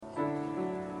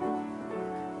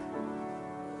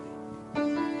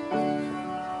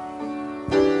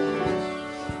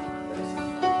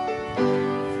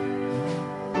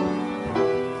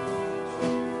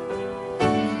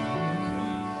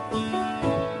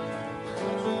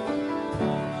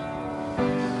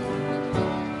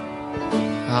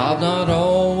I've not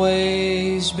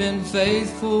always been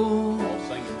faithful,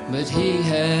 but He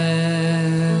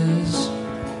has.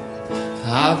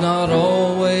 I've not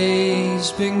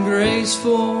always been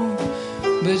graceful,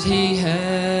 but He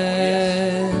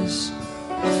has.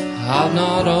 I've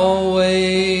not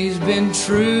always been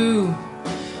true,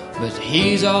 but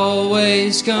He's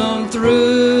always come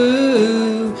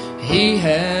through. He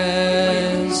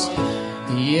has.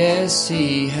 Yes,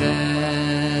 He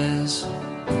has.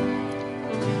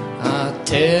 I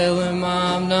tell Him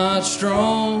I'm not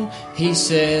strong. He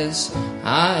says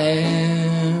I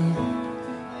am.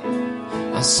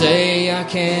 I say I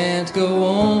can't go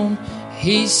on.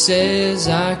 He says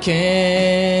I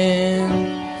can.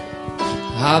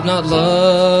 I've not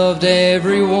loved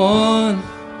everyone,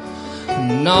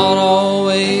 not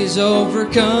always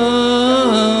overcome,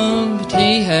 but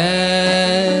He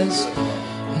has.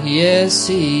 Yes,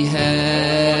 He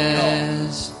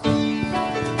has.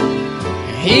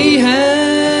 He has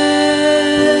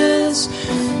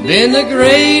been the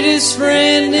greatest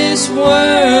friend this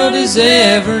world has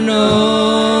ever known.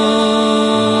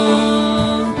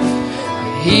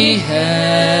 He has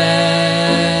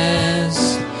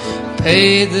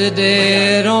paid the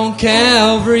debt on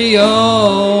Calvary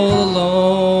all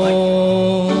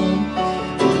alone.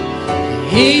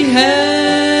 He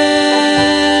has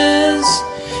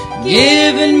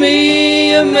given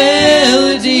me a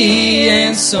melody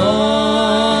and song.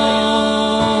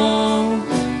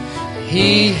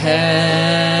 He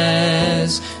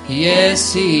has,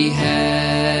 yes, He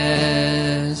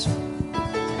has.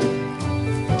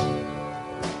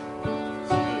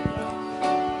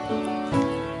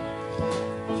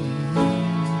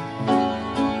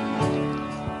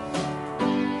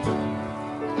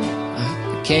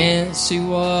 I can't see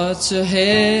what's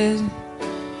ahead,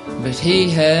 but He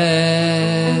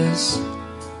has.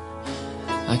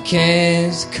 I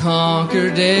can't conquer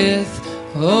death,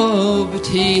 oh, but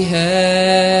He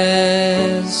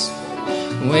has.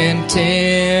 When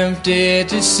tempted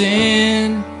to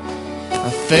sin, I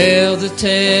failed the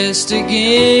test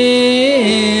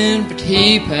again, but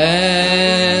He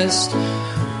passed,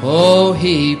 oh,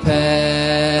 He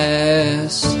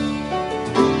passed.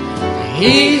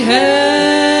 He has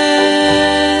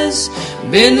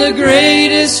been the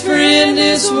greatest friend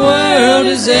this world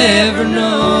has ever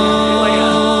known.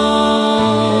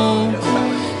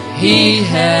 He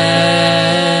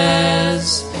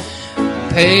has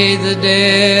paid the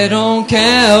debt on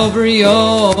Calvary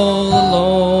all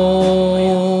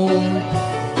alone.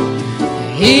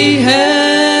 He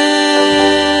has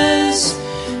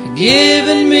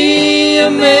given me a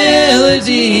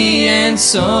melody and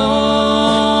song.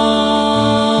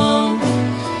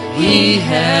 He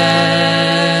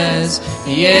has,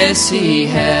 yes, He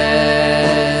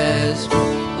has.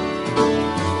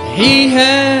 He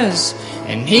has,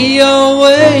 and He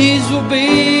always will be.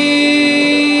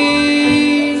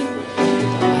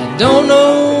 I don't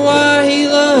know why He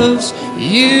loves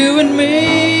you and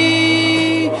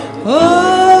me,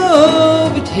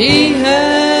 oh, but He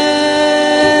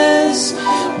has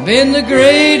been the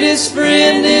greatest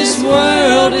friend this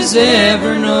world has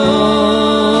ever known.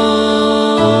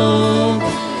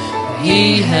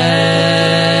 He has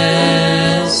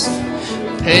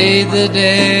paid the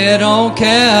debt on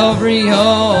Calvary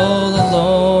all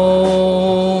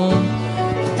alone.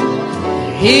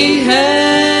 He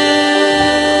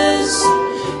has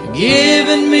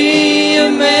given me a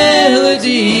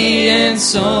melody and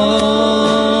song.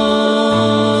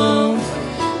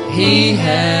 He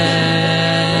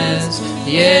has,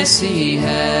 yes, He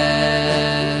has.